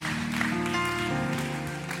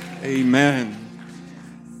Amen.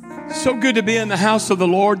 So good to be in the house of the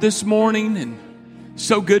Lord this morning, and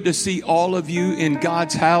so good to see all of you in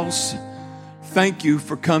God's house. Thank you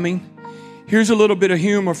for coming. Here's a little bit of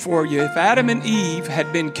humor for you. If Adam and Eve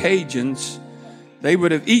had been Cajuns, they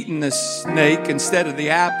would have eaten the snake instead of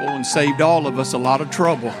the apple and saved all of us a lot of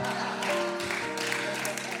trouble.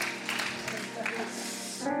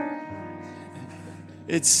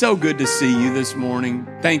 It's so good to see you this morning.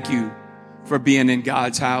 Thank you for being in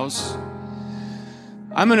God's house.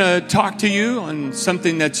 I'm going to talk to you on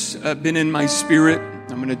something that's been in my spirit.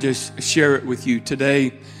 I'm going to just share it with you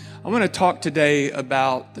today. I want to talk today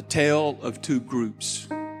about the tale of two groups.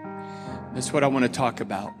 That's what I want to talk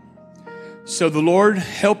about. So the Lord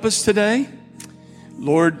help us today.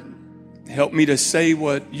 Lord, help me to say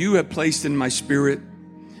what you have placed in my spirit,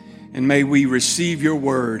 and may we receive your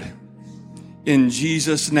word in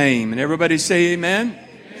Jesus' name. And everybody say amen.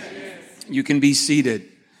 You can be seated.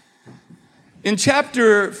 In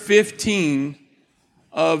chapter 15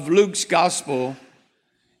 of Luke's gospel,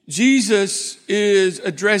 Jesus is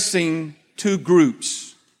addressing two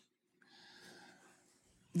groups.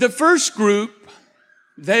 The first group,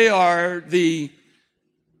 they are the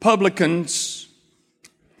publicans,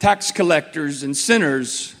 tax collectors, and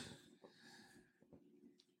sinners.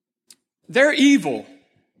 They're evil,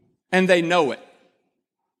 and they know it.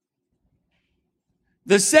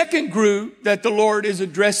 The second group that the Lord is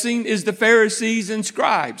addressing is the Pharisees and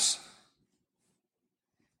scribes.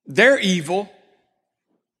 They're evil,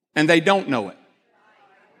 and they don't know it.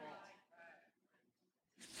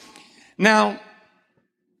 Now,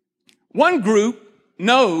 one group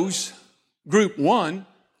knows, group one,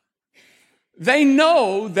 they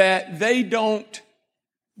know that they don't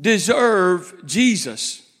deserve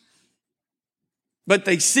Jesus, but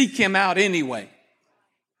they seek him out anyway.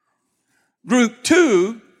 Group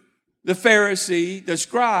two, the Pharisee, the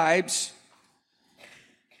scribes,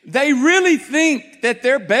 they really think that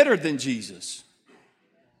they're better than Jesus.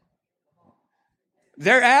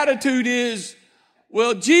 Their attitude is,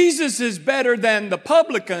 well, Jesus is better than the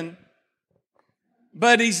publican,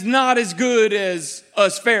 but he's not as good as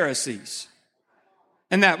us Pharisees.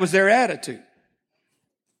 And that was their attitude.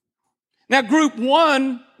 Now, group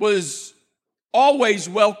one was always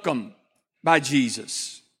welcomed by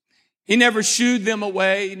Jesus. He never shooed them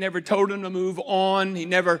away. He never told them to move on. He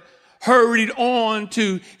never hurried on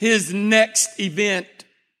to his next event.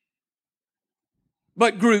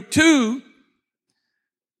 But group two,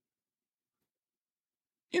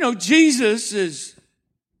 Jesus is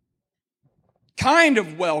kind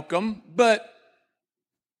of welcome, but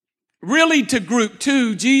really to group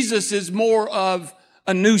two, Jesus is more of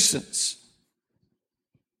a nuisance.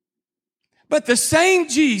 But the same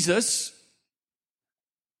Jesus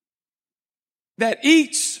that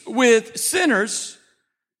eats with sinners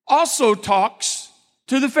also talks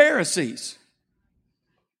to the Pharisees.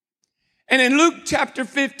 And in Luke chapter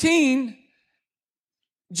 15,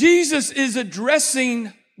 Jesus is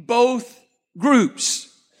addressing both groups.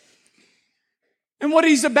 And what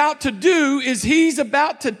he's about to do is he's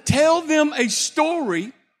about to tell them a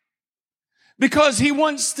story because he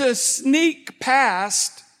wants to sneak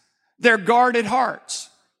past their guarded hearts.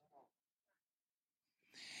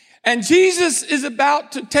 And Jesus is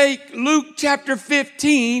about to take Luke chapter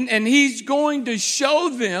 15 and he's going to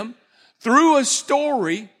show them through a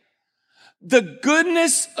story the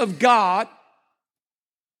goodness of God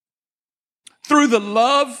through the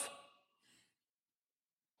love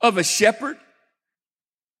of a shepherd,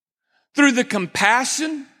 through the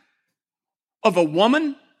compassion of a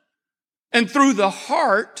woman, and through the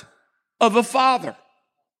heart of a father.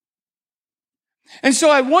 And so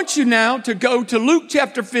I want you now to go to Luke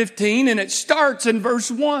chapter 15, and it starts in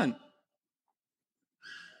verse 1.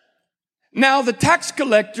 Now the tax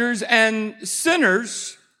collectors and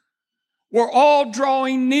sinners were all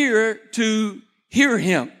drawing near to hear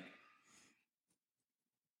him.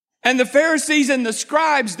 And the Pharisees and the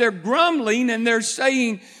scribes, they're grumbling and they're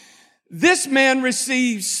saying, this man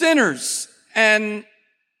receives sinners and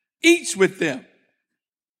eats with them.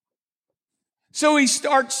 So he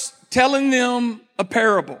starts telling them a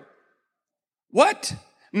parable. What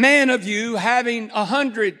man of you, having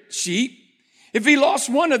 100 sheep, if he lost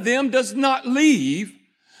one of them, does not leave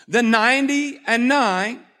the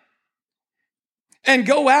 99 and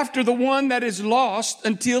go after the one that is lost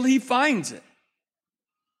until he finds it?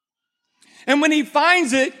 And when he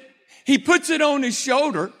finds it, he puts it on his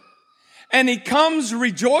shoulder and he comes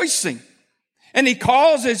rejoicing. And he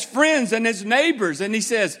calls his friends and his neighbors and he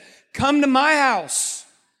says, come to my house.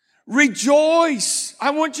 Rejoice.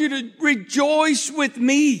 I want you to rejoice with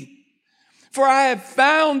me. For I have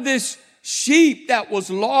found this sheep that was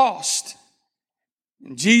lost.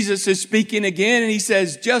 And Jesus is speaking again, and he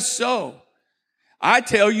says, just so, I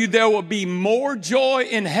tell you, there will be more joy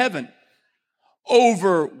in heaven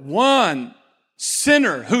over one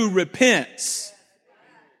sinner who repents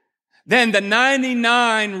than the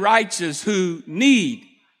 99 righteous who need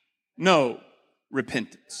no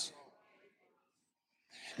repentance.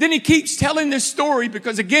 Then he keeps telling this story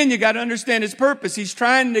because, again, you got to understand his purpose. He's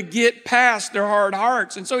trying to get past their hard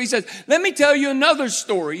hearts. And so he says, let me tell you another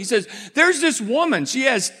story. He says, there's this woman. She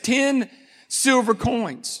has 10 silver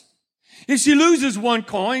coins. If she loses one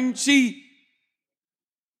coin, she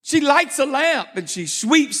lights a lamp and she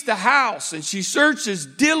sweeps the house and she searches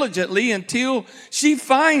diligently until she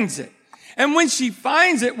finds it. And when she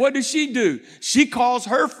finds it, what does she do? She calls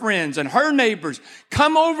her friends and her neighbors,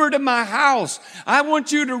 come over to my house. I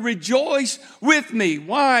want you to rejoice with me.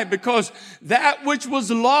 Why? Because that which was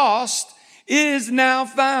lost is now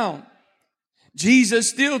found. Jesus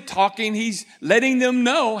still talking. He's letting them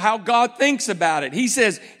know how God thinks about it. He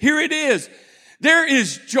says, here it is. There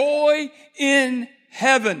is joy in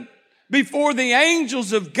heaven before the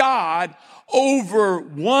angels of God over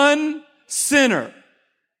one sinner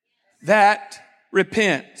that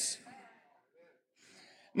repents.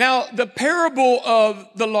 Now, the parable of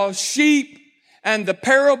the lost sheep and the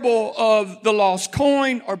parable of the lost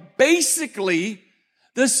coin are basically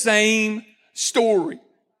the same story.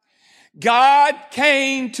 God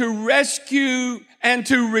came to rescue and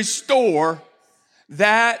to restore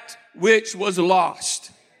that which was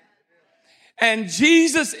lost. And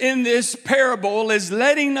Jesus in this parable is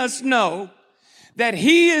letting us know that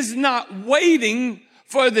he is not waiting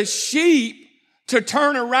for the sheep to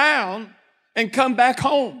turn around and come back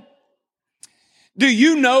home. Do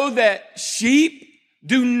you know that sheep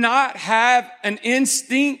do not have an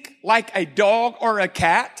instinct like a dog or a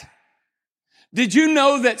cat? Did you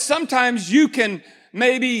know that sometimes you can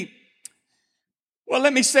maybe, well,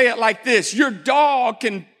 let me say it like this. Your dog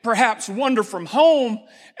can perhaps wander from home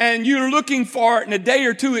and you're looking for it in a day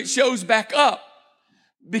or two, it shows back up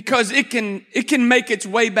because it can make its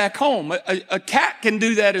way back home. A cat can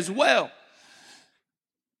do that as well.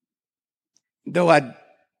 Though I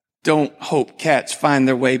don't hope cats find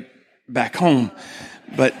their way back home,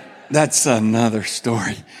 but that's another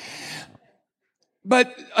story.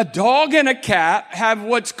 But a dog and a cat have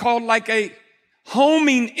what's called like a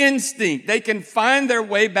homing instinct. They can find their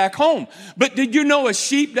way back home. But did you know a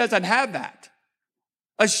sheep doesn't have that?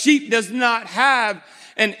 A sheep does not have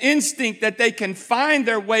an instinct that they can find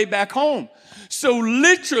their way back home. So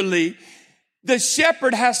literally, the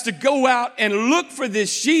shepherd has to go out and look for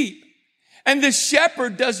this sheep. And the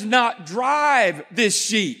shepherd does not drive this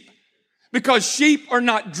sheep because sheep are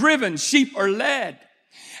not driven, sheep are led.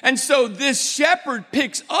 And so this shepherd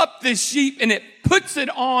picks up this sheep and it puts it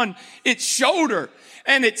on its shoulder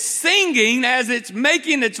and it's singing as it's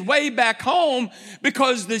making its way back home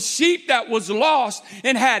because the sheep that was lost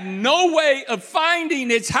and had no way of finding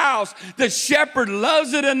its house, the shepherd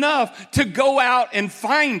loves it enough to go out and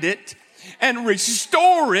find it and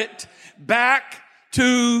restore it back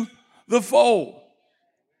to the fold.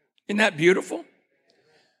 Isn't that beautiful?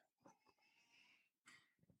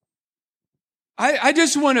 I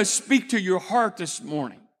just want to speak to your heart this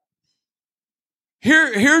morning.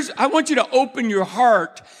 I want you to open your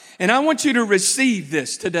heart and I want you to receive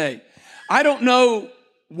this today. I don't know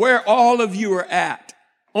where all of you are at.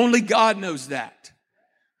 Only God knows that.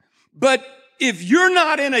 But if you're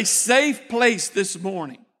not in a safe place this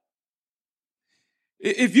morning,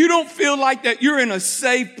 if you don't feel like that you're in a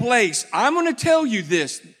safe place, I'm going to tell you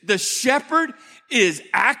this. The shepherd is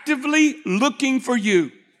actively looking for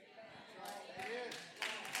you.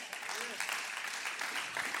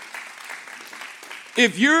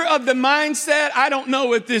 If you're of the mindset, I don't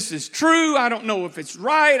know if this is true. I don't know if it's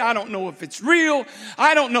right. I don't know if it's real.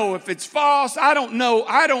 I don't know if it's false. I don't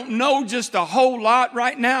know just a whole lot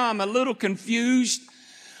right now. I'm a little confused.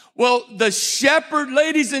 Well, the shepherd,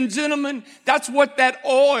 ladies and gentlemen, that's what that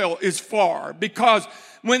oil is for. Because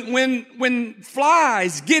when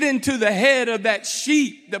flies get into the head of that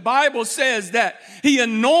sheep, the Bible says that he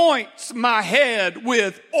anoints my head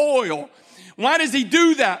with oil. Why does he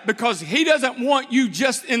do that? Because he doesn't want you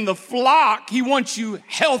just in the flock. He wants you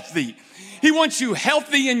healthy. He wants you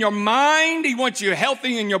healthy in your mind. He wants you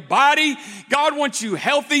healthy in your body. God wants you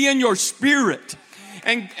healthy in your spirit.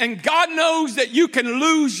 And God knows that you can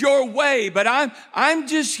lose your way, but I'm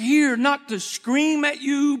just here not to scream at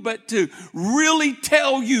you, but to really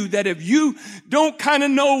tell you that if you don't kind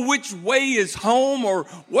of know which way is home or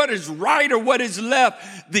what is right or what is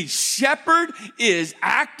left, the shepherd is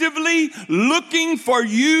actively looking for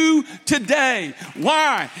you today.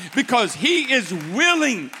 Why? Because he is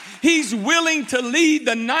willing. He's willing to lead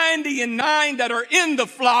the 99 that are in the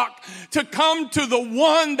flock to come to the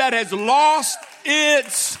one that has lost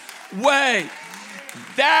its way.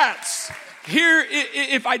 That's here.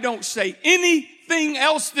 If I don't say anything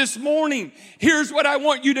else this morning, here's what I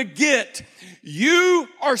want you to get. You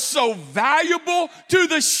are so valuable to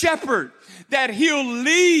the shepherd that he'll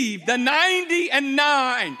leave the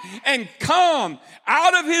 99 and come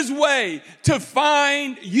out of his way to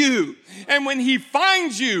find you. And when he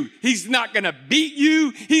finds you, he's not going to beat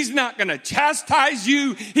you. He's not going to chastise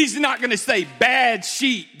you. He's not going to say, bad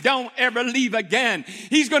sheep, don't ever leave again.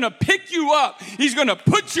 He's going to pick you up. He's going to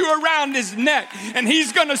put you around his neck, and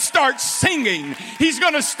he's going to start singing. He's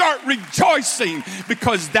going to start rejoicing,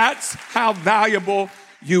 because that's how valuable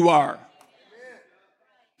you are.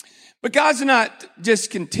 But God's not just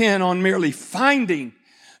content on merely finding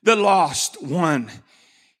the lost one.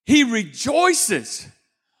 He rejoices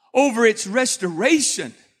over its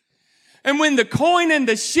restoration. And when the coin and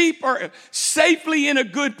the sheep are safely in a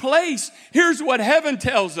good place, here's what heaven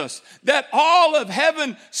tells us, that all of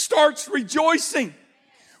heaven starts rejoicing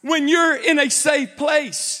when you're in a safe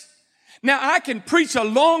place. Now, I can preach a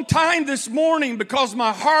long time this morning because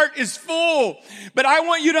my heart is full, but I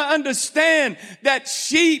want you to understand that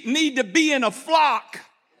sheep need to be in a flock,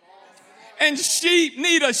 and sheep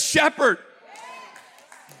need a shepherd.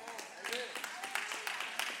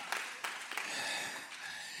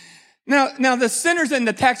 Now the sinners and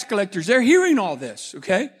the tax collectors, they're hearing all this,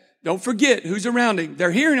 okay? Don't forget who's around him.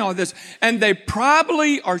 They're hearing all this, and they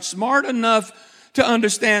probably are smart enough to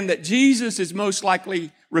understand that Jesus is most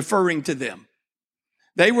likely referring to them.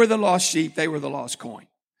 They were the lost sheep. They were the lost coin.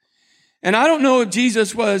 And I don't know if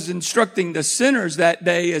Jesus was instructing the sinners that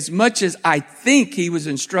day as much as I think he was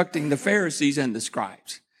instructing the Pharisees and the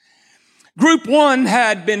scribes. Group one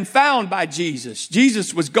had been found by Jesus.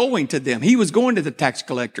 Jesus was going to them. He was going to the tax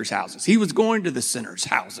collectors' houses. He was going to the sinners'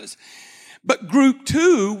 houses. But group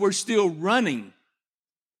two were still running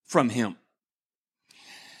from him.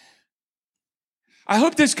 I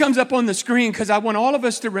hope this comes up on the screen because I want all of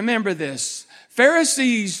us to remember this.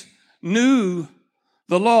 Pharisees knew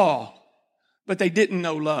the law, but they didn't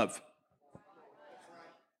know love.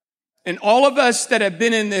 And all of us that have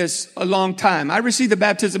been in this a long time, I received the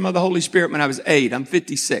baptism of the Holy Spirit when I was 8. I'm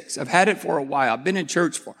 56. I've had it for a while. I've been in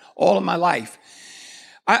church for all of my life.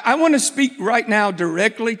 I want to speak right now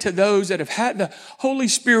directly to those that have had the Holy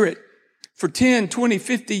Spirit for 10, 20,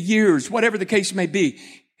 50 years, whatever the case may be.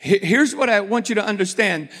 Here's what I want you to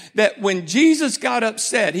understand, that when Jesus got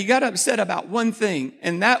upset, he got upset about one thing,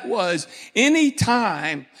 and that was any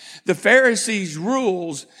time the Pharisees'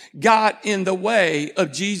 rules got in the way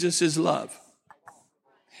of Jesus' love.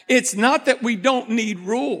 It's not that we don't need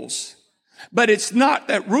rules, but it's not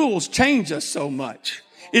that rules change us so much.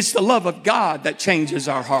 It's the love of God that changes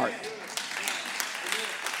our heart.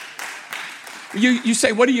 You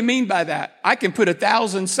say, what do you mean by that? I can put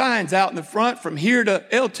 1,000 signs out in the front from here to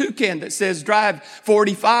El Toucan that says drive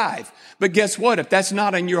 45. But guess what? If that's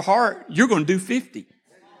not in your heart, you're going to do 50.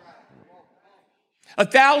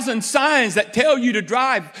 1,000 signs that tell you to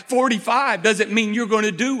drive 45 doesn't mean you're going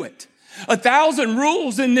to do it. 1,000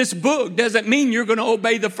 rules in this book doesn't mean you're going to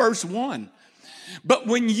obey the first one. But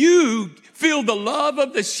when you feel the love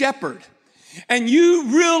of the shepherd and you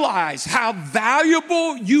realize how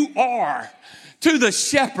valuable you are to the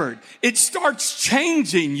shepherd, it starts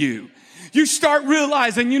changing you. You start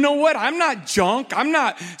realizing, you know what? I'm not junk. I'm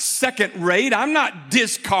not second rate. I'm not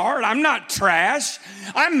discard. I'm not trash.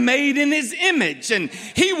 I'm made in his image, and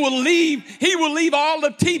he will leave all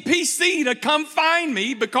of TPC to come find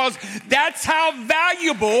me, because that's how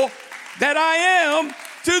valuable that I am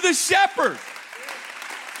to the shepherd.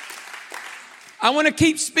 I want to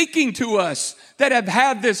keep speaking to us that have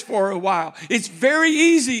had this for a while. It's very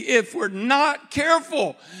easy, if we're not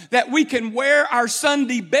careful, that we can wear our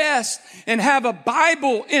Sunday best and have a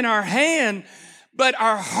Bible in our hand, but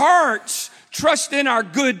our hearts trust in our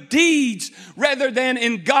good deeds rather than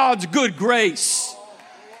in God's good grace.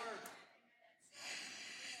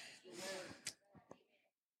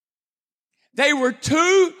 They were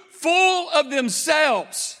too full of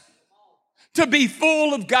themselves to be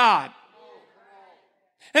full of God.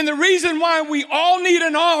 And the reason why we all need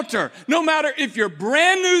an altar, no matter if you're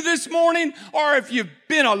brand new this morning or if you've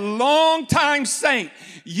been a long time saint,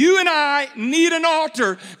 you and I need an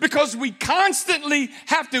altar because we constantly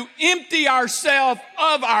have to empty ourselves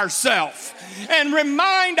of ourselves and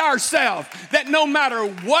remind ourselves that no matter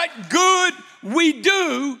what good we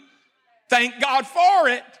do, thank God for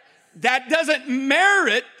it, that doesn't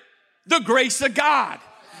merit the grace of God.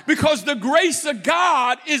 Because the grace of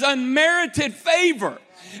God is unmerited favor.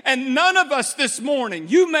 And none of us this morning,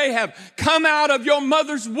 you may have come out of your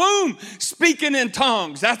mother's womb speaking in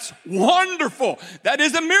tongues. That's wonderful. That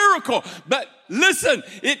is a miracle. But listen,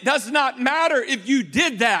 it does not matter if you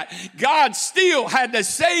did that. God still had to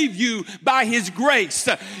save you by his grace.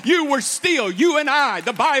 You and I,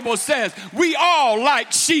 the Bible says, we all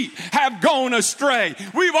like sheep have gone astray.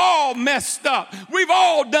 We've all messed up. We've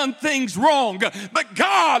all done things wrong. But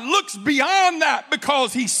God looks beyond that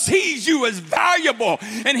because he sees you as valuable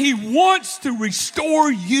and he wants to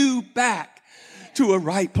restore you back to a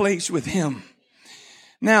right place with him.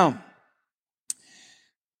 Now,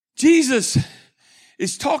 Jesus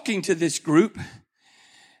is talking to this group.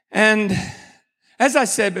 And as I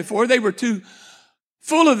said before, they were too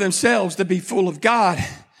full of themselves to be full of God.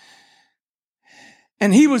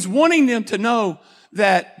 And he was wanting them to know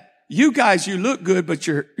that you guys, you look good, but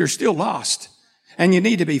you're still lost and you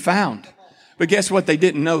need to be found. But guess what? They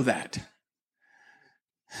didn't know that.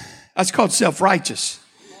 That's called self-righteous.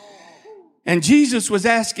 And Jesus was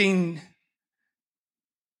asking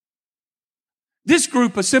this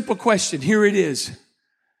group a simple question. Here it is.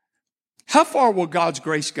 How far will God's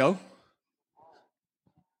grace go?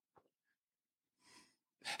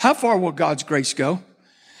 How far will God's grace go?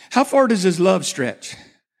 How far does his love stretch?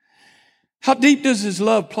 How deep does his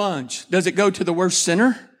love plunge? Does it go to the worst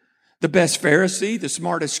sinner, the best Pharisee, the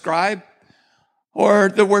smartest scribe, or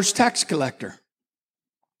the worst tax collector?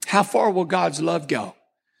 How far will God's love go?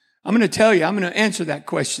 I'm going to answer that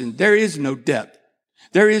question. There is no depth.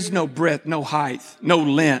 There is no breadth, no height, no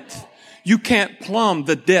length. You can't plumb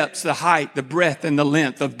the depths, the height, the breadth, and the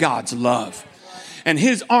length of God's love. And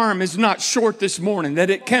his arm is not short this morning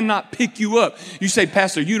that it cannot pick you up. You say,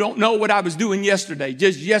 Pastor, you don't know what I was doing yesterday.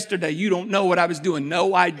 Just yesterday, you don't know what I was doing.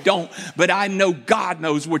 No, I don't. But I know God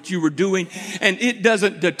knows what you were doing. And it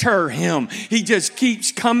doesn't deter him. He just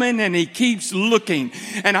keeps coming and he keeps looking.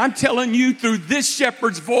 And I'm telling you, through this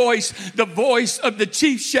shepherd's voice, the voice of the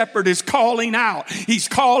chief shepherd is calling out. He's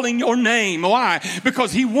calling your name. Why?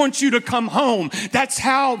 Because he wants you to come home. That's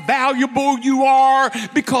how valuable you are,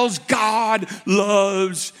 because God loves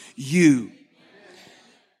you.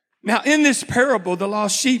 Now, in this parable, the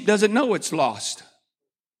lost sheep doesn't know it's lost.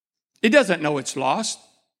 It doesn't know it's lost.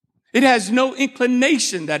 It has no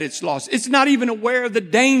inclination that it's lost. It's not even aware of the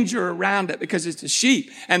danger around it because it's a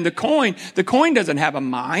sheep. And the coin doesn't have a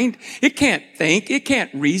mind. It can't think. It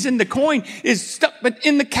can't reason. The coin is stuck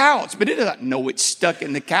in the couch, but it doesn't know it's stuck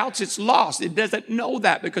in the couch. It's lost. It doesn't know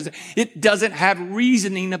that because it doesn't have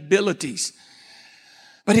reasoning abilities.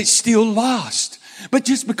 But it's still lost. But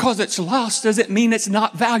just because it's lost doesn't mean it's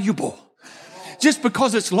not valuable. Just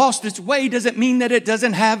because it's lost its way doesn't mean that it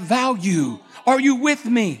doesn't have value. Are you with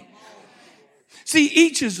me? See,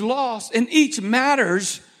 each is lost and each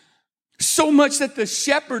matters so much that the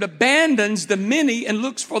shepherd abandons the many and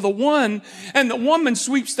looks for the one, and the woman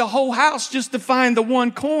sweeps the whole house just to find the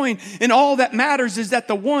one coin. And all that matters is that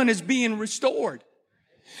the one is being restored.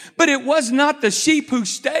 But it was not the sheep who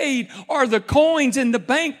stayed or the coins in the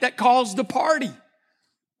bank that caused the party.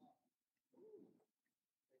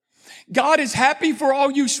 God is happy for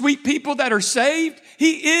all you sweet people that are saved.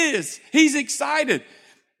 He is. He's excited.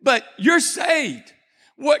 But you're saved.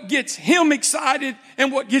 What gets him excited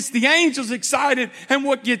and what gets the angels excited and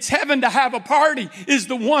what gets heaven to have a party is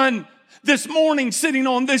the one this morning sitting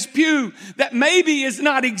on this pew that maybe is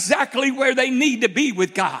not exactly where they need to be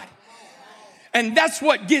with God. And that's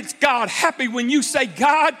what gets God happy when you say,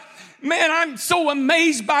 God, man, I'm so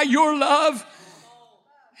amazed by your love.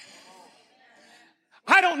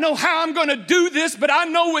 I don't know how I'm going to do this, but I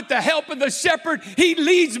know with the help of the shepherd, he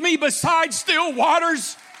leads me beside still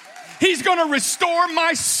waters. He's going to restore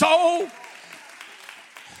my soul.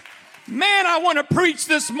 Man, I want to preach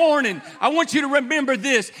this morning. I want you to remember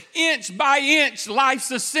this. Inch by inch,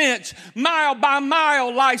 life's a cinch. Mile by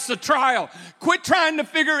mile, life's a trial. Quit trying to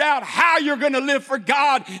figure out how you're going to live for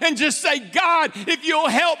God and just say, God, if you'll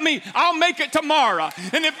help me, I'll make it tomorrow.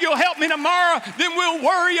 And if you'll help me tomorrow, then we'll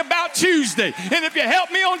worry about Tuesday. And if you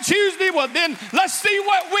help me on Tuesday, well, then let's see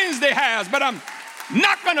what Wednesday has. But I'm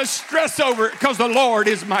not going to stress over it because the Lord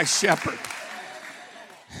is my shepherd.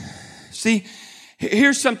 See,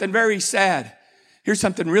 here's something very sad. Here's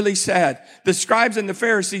something really sad. The scribes and the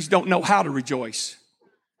Pharisees don't know how to rejoice.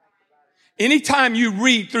 Anytime you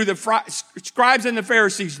read through the scribes and the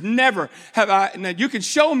Pharisees, never have I, now you can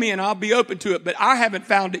show me and I'll be open to it, but I haven't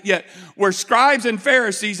found it yet, where scribes and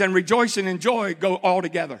Pharisees and rejoicing and joy go all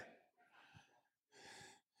together.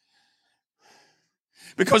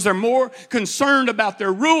 Because they're more concerned about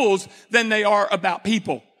their rules than they are about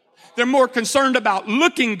people. They're more concerned about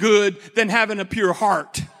looking good than having a pure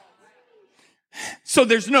heart. So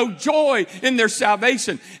there's no joy in their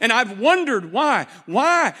salvation. And I've wondered why.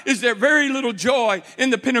 Why is there very little joy in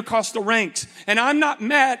the Pentecostal ranks? And I'm not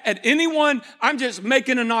mad at anyone. I'm just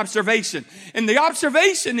making an observation. And the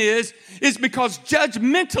observation is because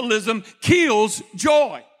judgmentalism kills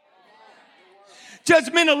joy.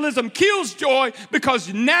 Judgmentalism kills joy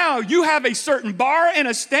because now you have a certain bar and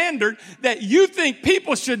a standard that you think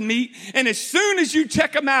people should meet. And as soon as you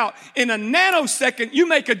check them out in a nanosecond, you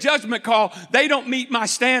make a judgment call. They don't meet my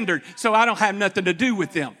standard, so I don't have nothing to do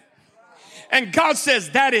with them. And God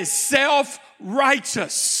says that is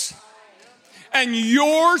self-righteous. And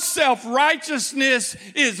your self-righteousness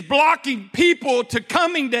is blocking people to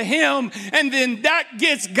coming to Him. And then that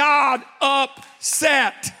gets God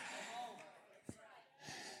upset.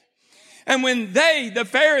 And when the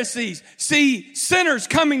Pharisees, see sinners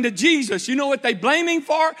coming to Jesus, you know what they blame Him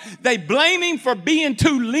for? They blame Him for being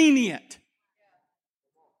too lenient.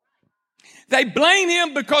 They blame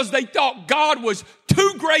Him because they thought God was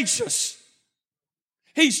too gracious.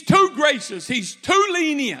 He's too gracious. He's too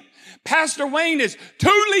lenient. Pastor Wayne is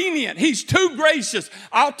too lenient. He's too gracious.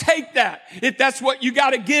 I'll take that if that's what you got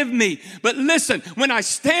to give me. But listen, when I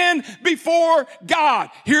stand before God,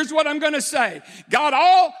 here's what I'm going to say. God,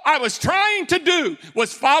 all I was trying to do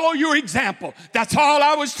was follow your example. That's all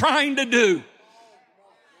I was trying to do.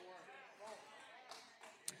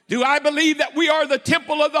 Do I believe that we are the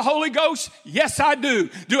temple of the Holy Ghost? Yes, I do.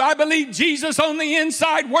 Do I believe Jesus on the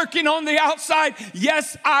inside, working on the outside?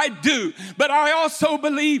 Yes, I do. But I also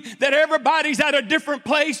believe that everybody's at a different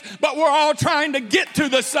place, but we're all trying to get to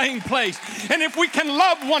the same place. And if we can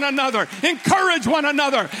love one another, encourage one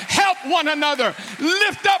another, help one another,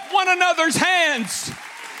 lift up one another's hands.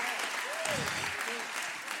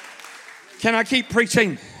 Can I keep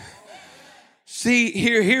preaching? See,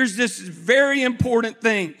 here's this very important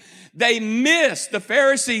thing. The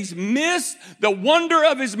Pharisees missed the wonder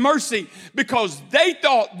of His mercy because they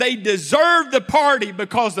thought they deserved the party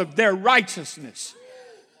because of their righteousness.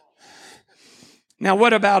 Now,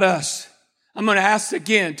 what about us? I'm going to ask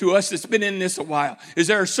again to us that's been in this a while. Is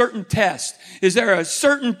there a certain test? Is there a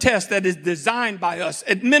certain test that is designed by us,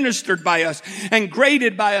 administered by us, and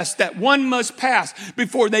graded by us that one must pass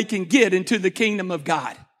before they can get into the kingdom of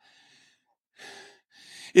God?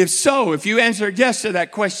 If so, if you answer yes to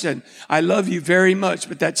that question, I love you very much,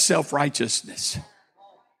 but that's self-righteousness.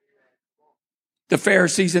 The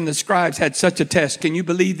Pharisees and the scribes had such a test. Can you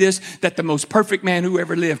believe this? That the most perfect man who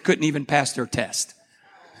ever lived couldn't even pass their test.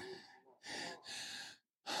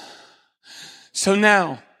 So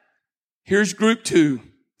now, here's group 2.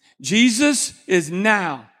 Jesus is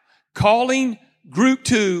now calling group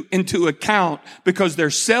 2 into account because their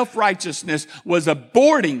self-righteousness was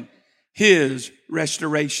aborting His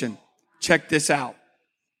restoration. Check this out.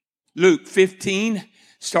 Luke 15,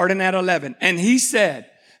 starting at 11. And he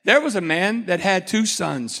said, there was a man that had 2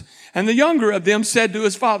 sons. And the younger of them said to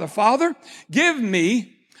his father, Father, give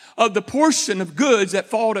me of the portion of goods that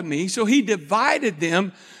fall to me. So he divided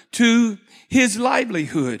them to his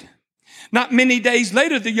livelihood. Not many days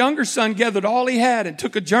later, the younger son gathered all he had and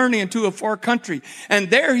took a journey into a far country. And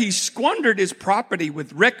there he squandered his property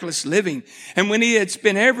with reckless living. And when he had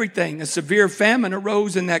spent everything, a severe famine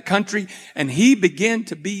arose in that country, and he began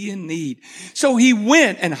to be in need. So he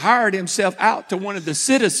went and hired himself out to one of the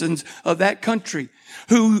citizens of that country,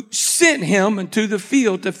 who sent him into the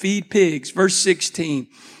field to feed pigs. Verse 16.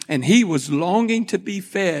 And he was longing to be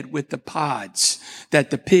fed with the pods that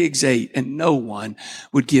the pigs ate, and no one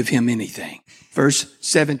would give him anything. Verse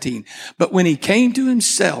 17. But when he came to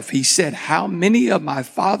himself, he said, how many of my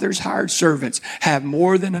father's hired servants have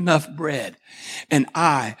more than enough bread, and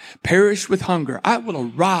I perish with hunger? I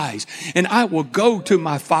will arise and I will go to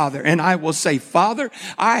my father, and I will say, Father,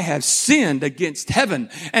 I have sinned against heaven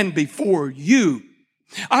and before you.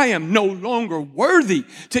 I am no longer worthy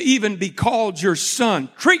to even be called your son.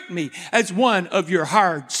 Treat me as one of your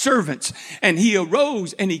hired servants. And he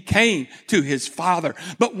arose and he came to his father.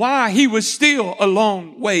 But while he was still a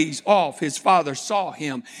long ways off, his father saw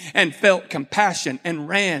him and felt compassion and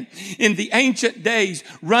ran. In the ancient days,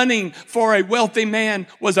 running for a wealthy man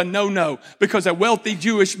was a no-no because a wealthy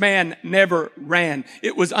Jewish man never ran.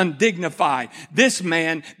 It was undignified. This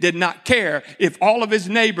man did not care if all of his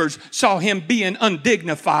neighbors saw him being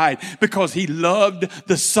undignified because he loved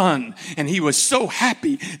the son. And he was so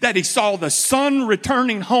happy that he saw the son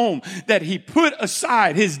returning home that he put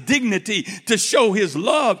aside his dignity to show his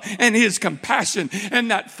love and his compassion.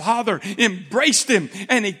 And that father embraced him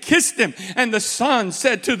and he kissed him. And the son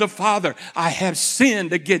said to the father, I have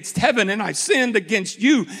sinned against heaven and I sinned against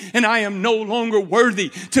you, and I am no longer worthy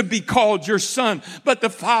to be called your son. But the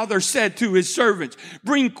father said to his servants,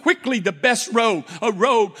 bring quickly the best robe. A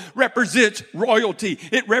robe represents royalty.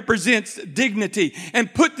 It represents dignity.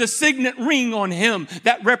 And put the signet ring on him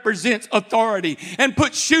that represents authority. And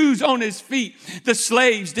put shoes on his feet. The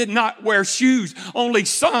slaves did not wear shoes. Only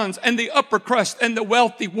sons and the upper crust and the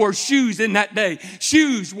wealthy wore shoes in that day.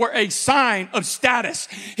 Shoes were a sign of status.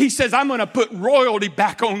 He says, I'm going to put royalty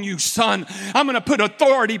back on you, son. I'm going to put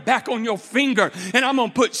authority back on your finger. And I'm going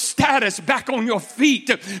to put status back on your feet,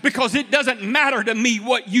 because it doesn't matter to me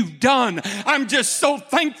what you've done. I'm just so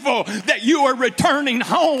thankful that you are returning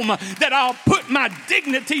home that I'll put my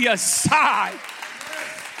dignity aside.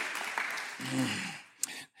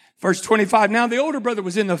 Verse 25, now the older brother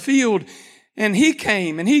was in the field, and he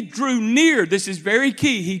came and he drew near. This is very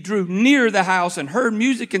key. He drew near the house and heard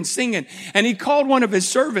music and singing. And he called one of his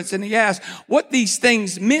servants and he asked what these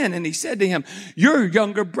things meant. And he said to him, your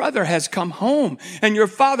younger brother has come home and your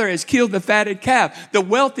father has killed the fatted calf. The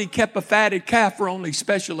wealthy kept a fatted calf for only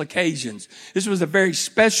special occasions. This was a very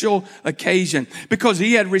special occasion because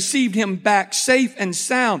he had received him back safe and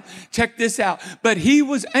sound. Check this out. But he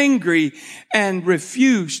was angry and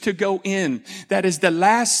refused to go in. That is the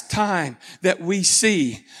last time that we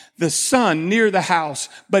see the son near the house,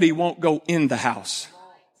 but he won't go in the house.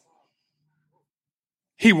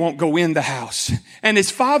 He won't go in the house. And his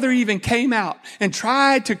father even came out and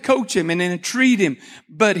tried to coach him and entreat him,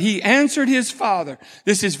 but he answered his father.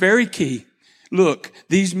 This is very key. Look,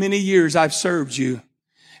 these many years I've served you,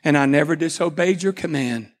 and I never disobeyed your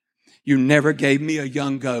command. You never gave me a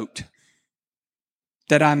young goat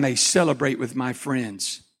that I may celebrate with my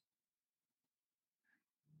friends.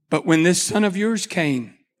 But when this son of yours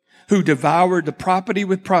came, who devoured the property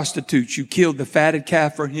with prostitutes, you killed the fatted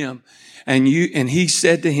calf for him. And he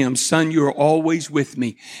said to him, son, you are always with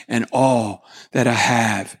me, and all that I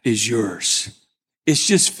have is yours. It's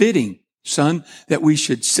just fitting, son, that we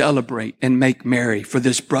should celebrate and make merry, for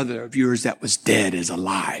this brother of yours that was dead is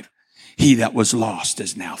alive. He that was lost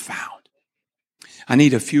is now found. I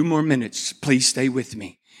need a few more minutes. Please stay with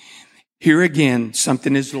me. Here again,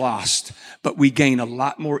 something is lost, but we gain a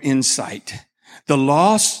lot more insight. The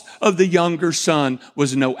loss of the younger son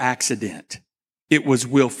was no accident. It was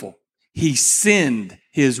willful. He sinned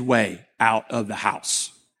his way out of the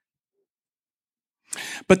house.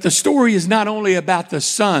 But the story is not only about the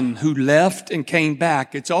son who left and came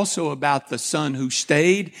back. It's also about the son who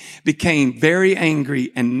stayed, became very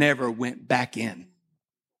angry, and never went back in.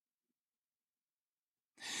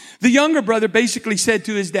 The younger brother basically said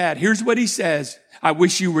to his dad, here's what he says, I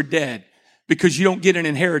wish you were dead, because you don't get an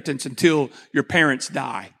inheritance until your parents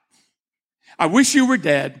die. I wish you were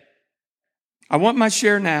dead. I want my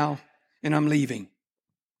share now, and I'm leaving.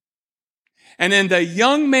 And in the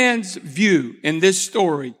young man's view in this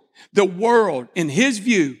story, the world, in his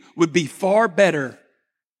view, would be far better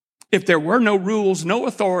if there were no rules, no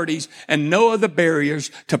authorities, and no other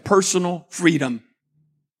barriers to personal freedom.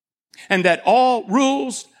 And that all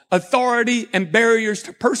rules, authority, and barriers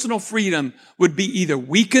to personal freedom would be either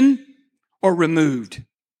weakened or removed.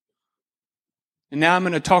 And now I'm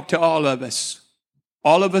going to talk to all of us.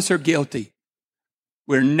 All of us are guilty.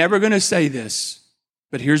 We're never going to say this,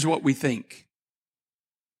 but here's what we think.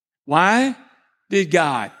 Why did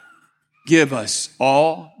God give us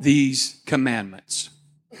all these commandments?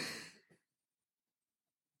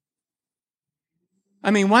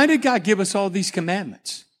 I mean, why did God give us all these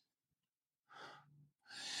commandments?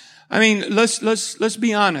 I mean, let's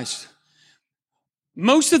be honest.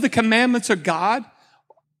 Most of the commandments of God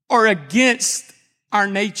are against our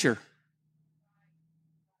nature.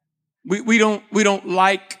 We don't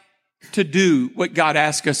like to do what God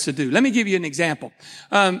asks us to do. Let me give you an example.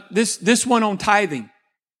 This one on tithing.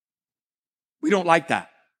 We don't like that.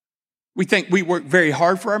 We think we work very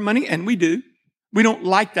hard for our money, and we do. We don't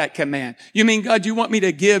like that command. You mean, God, you want me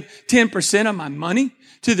to give 10% of my money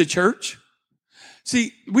to the church?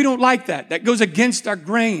 See, we don't like that. That goes against our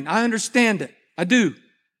grain. I understand it. I do.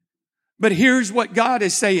 But here's what God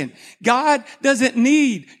is saying. God doesn't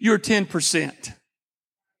need your 10%.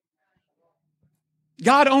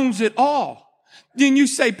 God owns it all. Then you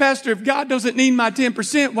say, Pastor, if God doesn't need my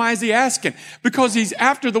 10%, why is he asking? Because he's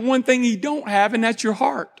after the one thing he don't have, and that's your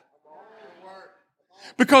heart.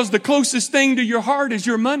 Because the closest thing to your heart is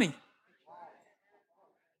your money.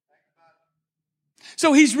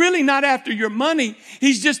 So he's really not after your money.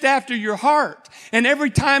 He's just after your heart. And every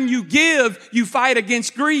time you give, you fight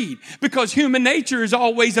against greed. Because human nature is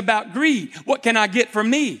always about greed. What can I get from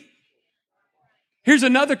me? Here's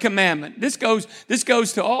another commandment. This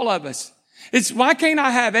goes to all of us. It's why can't I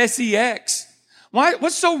have sex?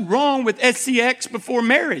 What's so wrong with sex before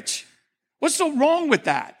marriage? What's so wrong with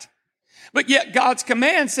that? But yet God's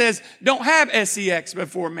command says don't have sex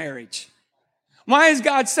before marriage. Why is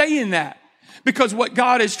God saying that? Because what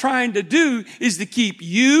God is trying to do is to keep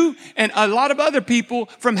you and a lot of other people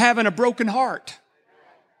from having a broken heart.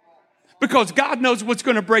 Because God knows what's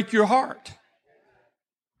going to break your heart.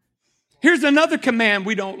 Here's another command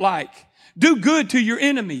we don't like. Do good to your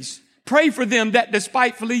enemies. Pray for them that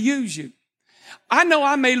despitefully use you. I know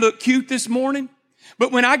I may look cute this morning,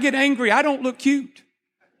 but when I get angry, I don't look cute.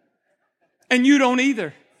 And you don't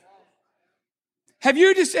either. Have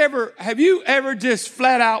you ever just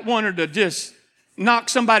flat out wanted to just knock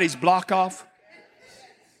somebody's block off?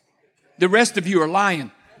 The rest of you are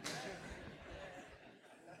lying.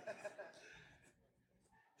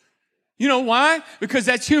 You know why? Because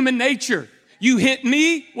that's human nature. You hit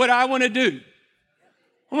me, what I want to do?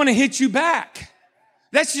 I want to hit you back.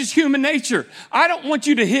 That's just human nature. I don't want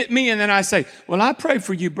you to hit me and then I say, well, I pray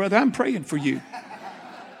for you, brother. I'm praying for you.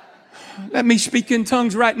 Let me speak in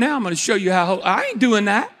tongues right now. I'm going to show you how. I ain't doing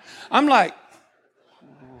that. I'm like,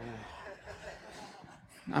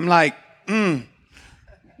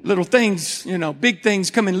 little things, big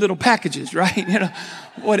things come in little packages, right?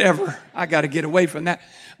 Whatever. I got to get away from that.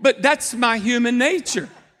 But that's my human nature,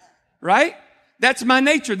 right? That's my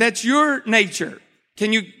nature. That's your nature.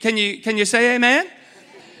 Can you say amen?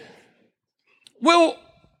 Well,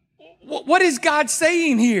 what is God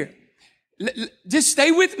saying here? Just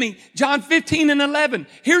stay with me. John 15:11.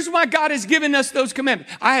 Here's why God has given us those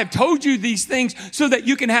commandments. I have told you these things so that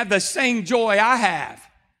you can have the same joy I have.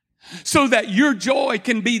 So that your joy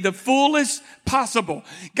can be the fullest possible.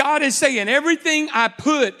 God is saying everything I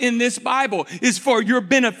put in this Bible is for your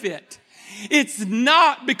benefit. It's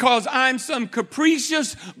not because I'm some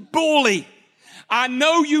capricious bully. I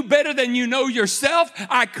know you better than you know yourself.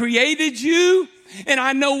 I created you. And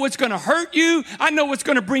I know what's going to hurt you. I know what's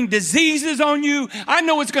going to bring diseases on you. I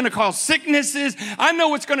know what's going to cause sicknesses. I know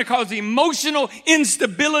what's going to cause emotional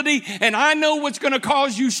instability. And I know what's going to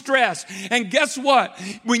cause you stress. And guess what?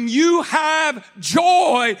 When you have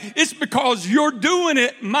joy, it's because you're doing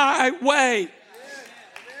it my way.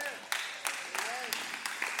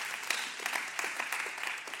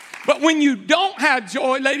 But when you don't have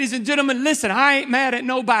joy, ladies and gentlemen, listen, I ain't mad at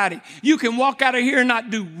nobody. You can walk out of here and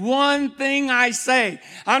not do one thing I say.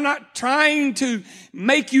 I'm not trying to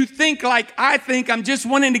make you think like I think. I'm just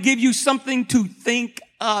wanting to give you something to think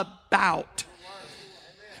about.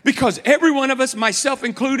 Because every one of us, myself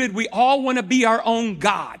included, we all want to be our own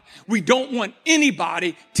God. We don't want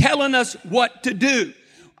anybody telling us what to do.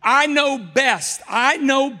 I know best.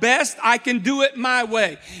 I can do it my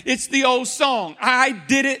way. It's the old song. I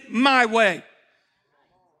did it my way.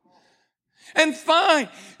 And fine,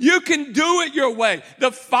 you can do it your way.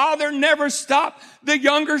 The father never stopped the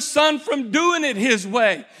younger son from doing it his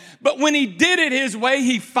way. But when he did it his way,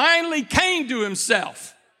 he finally came to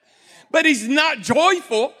himself. But he's not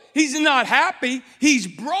joyful. He's not happy. He's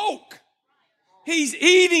broke. He's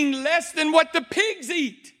eating less than what the pigs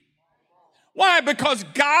eat. Why? Because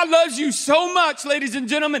God loves you so much, ladies and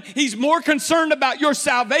gentlemen. He's more concerned about your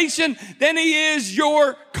salvation than he is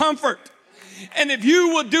your comfort. And if you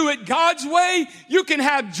will do it God's way, you can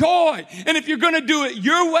have joy. And if you're going to do it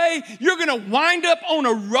your way, you're going to wind up on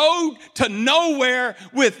a road to nowhere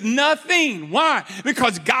with nothing. Why?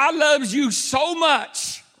 Because God loves you so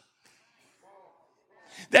much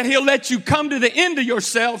that he'll let you come to the end of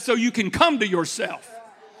yourself so you can come to yourself.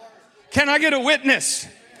 Can I get a witness?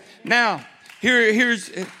 Now,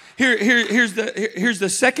 here's the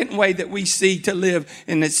second way that we see to live,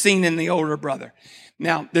 and it's seen in the older brother.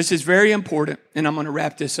 Now, this is very important, and I'm going to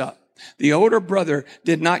wrap this up. The older brother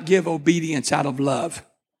did not give obedience out of love,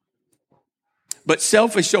 but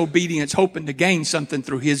selfish obedience, hoping to gain something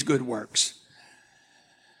through his good works.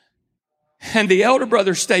 And the elder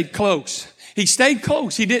brother stayed close. He stayed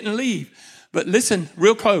close. He didn't leave. But listen,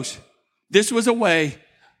 real close. This was a way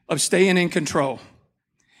of staying in control.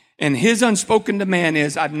 And his unspoken demand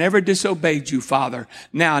is, I've never disobeyed you, Father.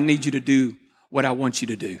 Now I need you to do what I want you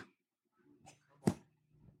to do.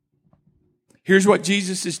 Here's what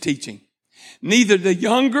Jesus is teaching. Neither the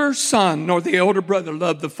younger son nor the older brother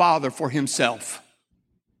loved the father for himself.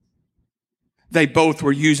 They both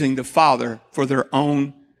were using the father for their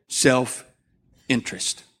own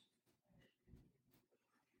self-interest.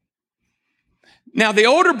 Now, the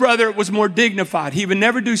older brother was more dignified. He would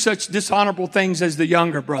never do such dishonorable things as the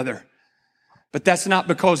younger brother. But that's not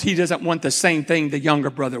because he doesn't want the same thing the younger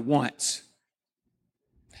brother wants.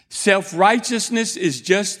 Self-righteousness is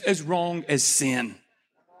just as wrong as sin.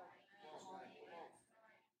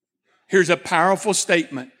 Here's a powerful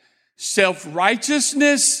statement.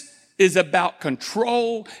 Self-righteousness is about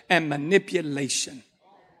control and manipulation.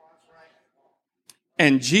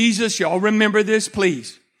 And Jesus, y'all remember this,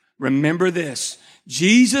 please. Remember this.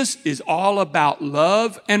 Jesus is all about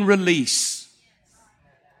love and release.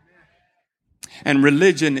 And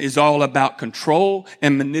religion is all about control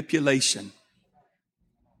and manipulation.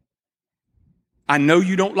 I know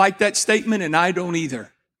you don't like that statement, and I don't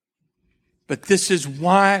either. But this is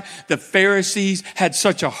why the Pharisees had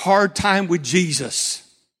such a hard time with Jesus.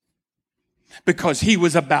 Because he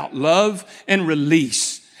was about love and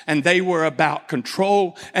release. And they were about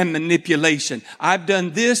control and manipulation. I've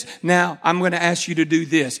done this. Now I'm going to ask you to do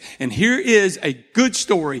this. And here is a good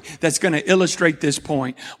story that's going to illustrate this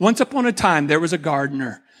point. Once upon a time, there was a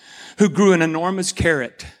gardener who grew an enormous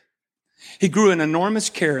carrot. He grew an enormous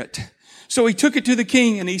carrot. So he took it to the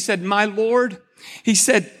king and he said, my Lord, he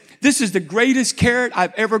said, this is the greatest carrot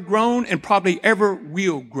I've ever grown and probably ever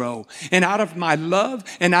will grow. And out of my love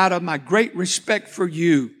and out of my great respect for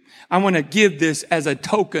you, I want to give this as a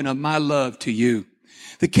token of my love to you.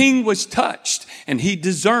 The king was touched and he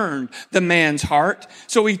discerned the man's heart.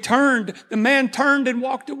 So the man turned and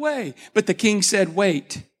walked away. But the king said,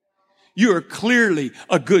 wait, you are clearly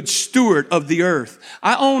a good steward of the earth.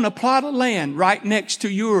 I own a plot of land right next to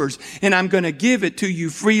yours and I'm going to give it to you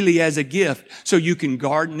freely as a gift so you can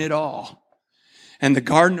garden it all. And the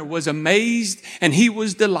gardener was amazed and he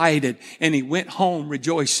was delighted and he went home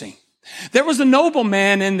rejoicing. There was a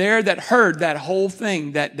nobleman in there that heard that whole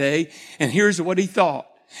thing that day. And here's what he thought.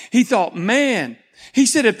 He thought, man, he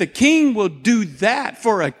said, if the king will do that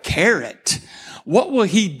for a carrot, what will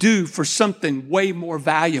he do for something way more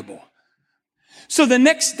valuable? So the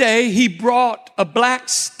next day he brought a black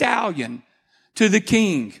stallion to the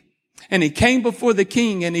king. And he came before the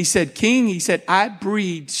king and he said, King, he said, I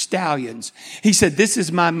breed stallions. He said, this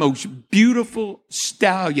is my most beautiful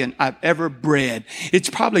stallion I've ever bred. It's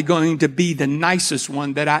probably going to be the nicest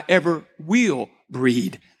one that I ever will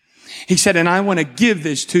breed. He said, and I want to give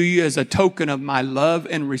this to you as a token of my love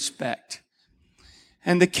and respect.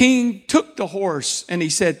 And the king took the horse and he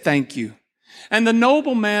said, thank you. And the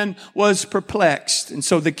nobleman was perplexed. And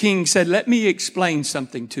so the king said, let me explain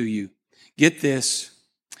something to you. Get this.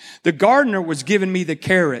 The gardener was giving me the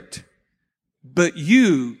carrot, but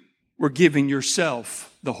you were giving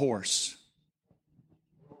yourself the horse.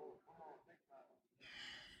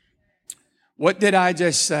 What did I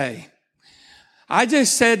just say? I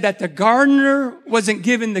just said that the gardener wasn't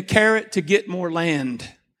giving the carrot to get more land.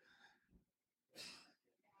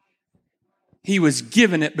 He was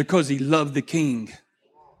giving it because he loved the king.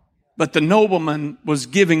 But the nobleman was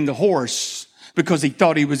giving the horse because he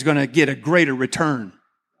thought he was going to get a greater return.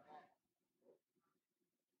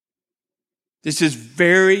 This is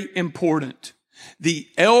very important. The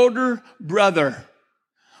elder brother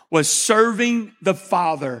was serving the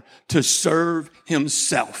father to serve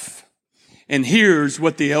himself. And here's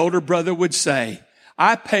what the elder brother would say.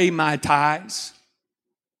 I pay my tithes.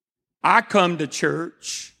 I come to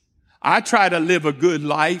church. I try to live a good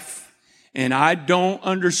life. And I don't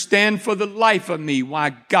understand for the life of me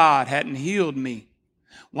why God hadn't healed me.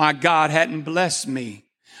 Why God hadn't blessed me.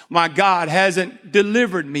 Why God hasn't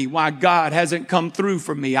delivered me. Why God hasn't come through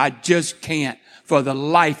for me. I just can't, for the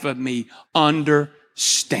life of me,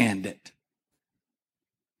 understand it.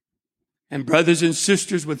 And brothers and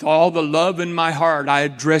sisters, with all the love in my heart, I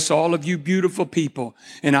address all of you beautiful people.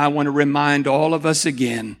 And I want to remind all of us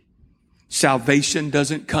again, salvation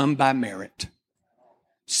doesn't come by merit.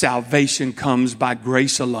 Salvation comes by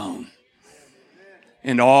grace alone.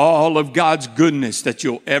 And all of God's goodness that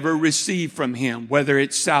you'll ever receive from Him, whether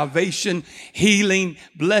it's salvation, healing,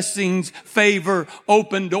 blessings, favor,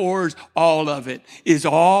 open doors, all of it is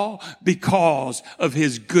all because of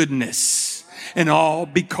His goodness and all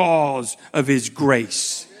because of His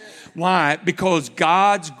grace. Why? Because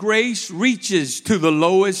God's grace reaches to the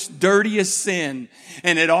lowest, dirtiest sin.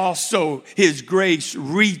 And it also, His grace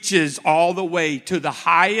reaches all the way to the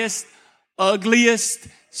highest, ugliest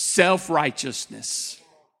self-righteousness.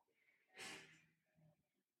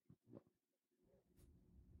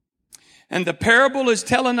 And the parable is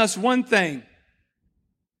telling us one thing.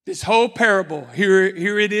 This whole parable, here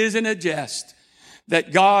it is in a jest,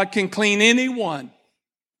 that God can clean anyone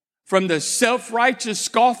from the self-righteous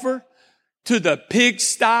scoffer to the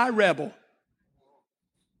pigsty rebel.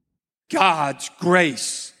 God's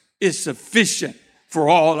grace is sufficient for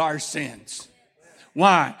all our sins.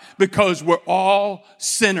 Why? Because we're all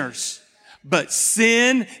sinners, but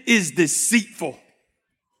sin is deceitful.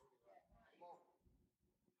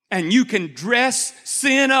 And you can dress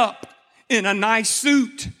sin up in a nice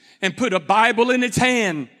suit and put a Bible in its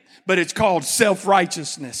hand, but it's called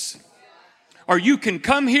self-righteousness. Or you can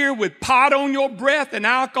come here with pot on your breath and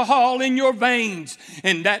alcohol in your veins,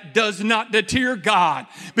 and that does not deter God,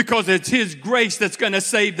 because it's His grace that's going to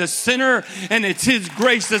save the sinner, and it's His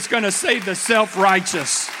grace that's going to save the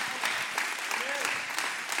self-righteous.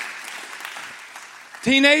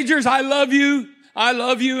 Teenagers, I love you. I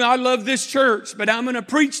love you. I love this church, but I'm going to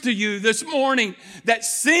preach to you this morning that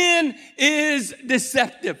sin is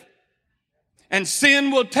deceptive. And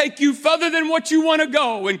sin will take you further than what you want to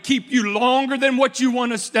go and keep you longer than what you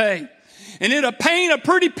want to stay. And it'll paint a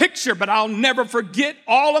pretty picture, but I'll never forget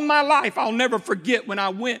all of my life. I'll never forget when I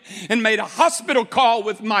went and made a hospital call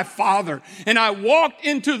with my father. And I walked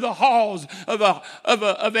into the halls of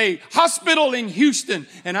a hospital in Houston.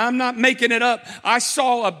 And I'm not making it up. I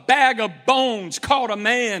saw a bag of bones, caught a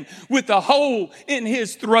man with a hole in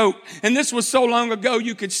his throat. And this was so long ago,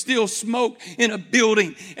 you could still smoke in a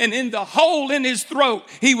building. And in the hole in his throat,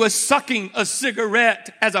 he was sucking a cigarette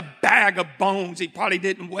as a bag of bones. He probably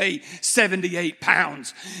didn't weigh 78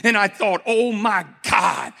 pounds. And I thought, oh my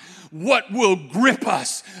God, what will grip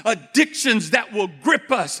us? Addictions that will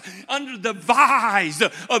grip us under the vise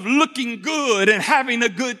of looking good and having a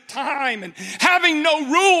good time and having no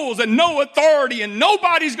rules and no authority, and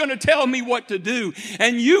nobody's going to tell me what to do.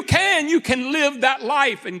 And you can live that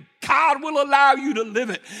life, and God will allow you to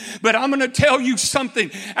live it. But I'm going to tell you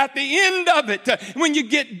something. At the end of it, when you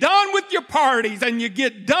get done with your parties and you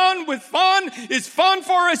get done with fun, it's fun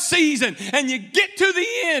for a season, and you get to the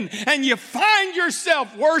end and you find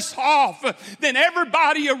yourself worse off than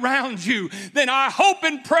everybody around you, then I hope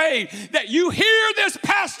and pray that you hear this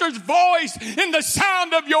pastor's voice in the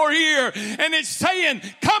sound of your ear, and it's saying,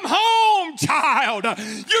 come home, child.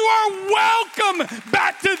 You are welcome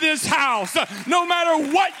back to this house. No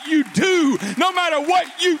matter what you do, no matter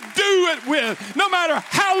what you do it with, no matter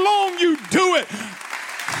how long you do it.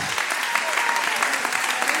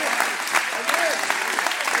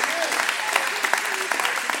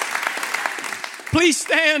 Please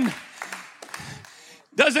stand.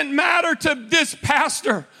 Doesn't matter to this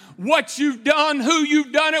pastor what you've done, who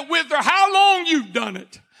you've done it with, or how long you've done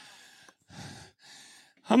it.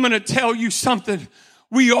 I'm going to tell you something.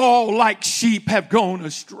 We all, like sheep, have gone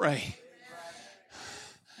astray.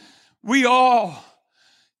 We all.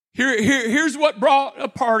 Here's what brought a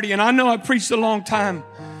party, and I know I preached a long time.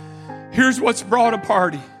 Here's what's brought a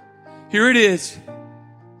party. Here it is.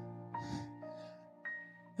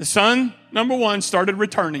 The son, number one, started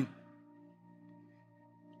returning.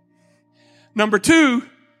 Number two,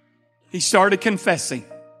 he started confessing.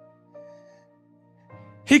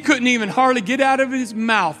 He couldn't even hardly get out of his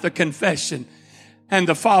mouth the confession, and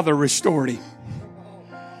the father restored him.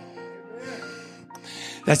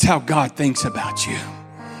 That's how God thinks about you.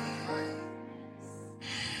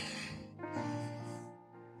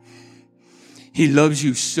 He loves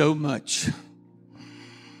you so much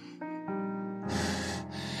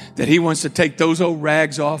that He wants to take those old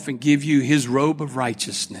rags off and give you His robe of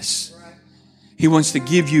righteousness. He wants to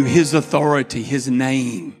give you His authority, His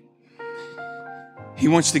name. He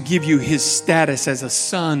wants to give you His status as a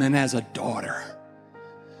son and as a daughter.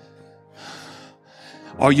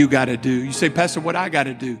 All you got to do, you say, Pastor, what I got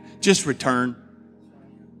to do? Just return.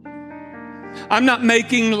 I'm not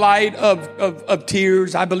making light of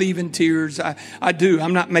tears. I believe in tears. I do.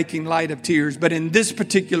 I'm not making light of tears. But in this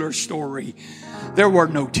particular story, there were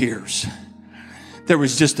no tears. There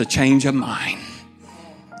was just a change of mind.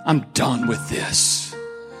 I'm done with this.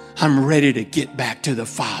 I'm ready to get back to the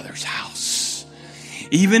Father's house.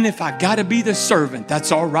 Even if I got to be the servant,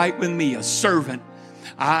 that's all right with me, a servant.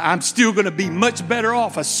 I'm still going to be much better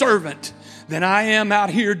off a servant than I am out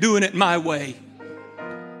here doing it my way.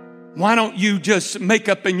 Why don't you just make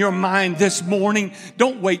up in your mind this morning?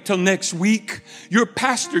 Don't wait till next week. Your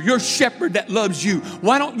pastor, your shepherd that loves you.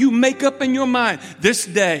 Why don't you make up in your mind this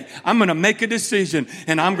day? I'm going to make a decision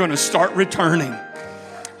and I'm going to start returning.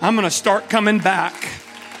 I'm going to start coming back.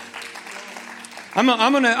 I'm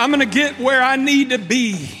going to get where I need to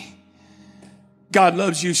be. God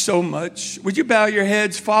loves you so much. Would you bow your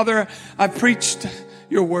heads? Father, I preached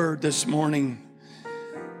your word this morning.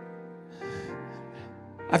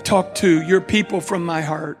 I've talked to your people from my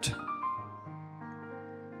heart.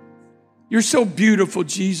 You're so beautiful,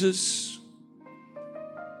 Jesus.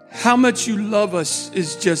 How much you love us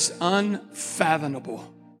is just unfathomable.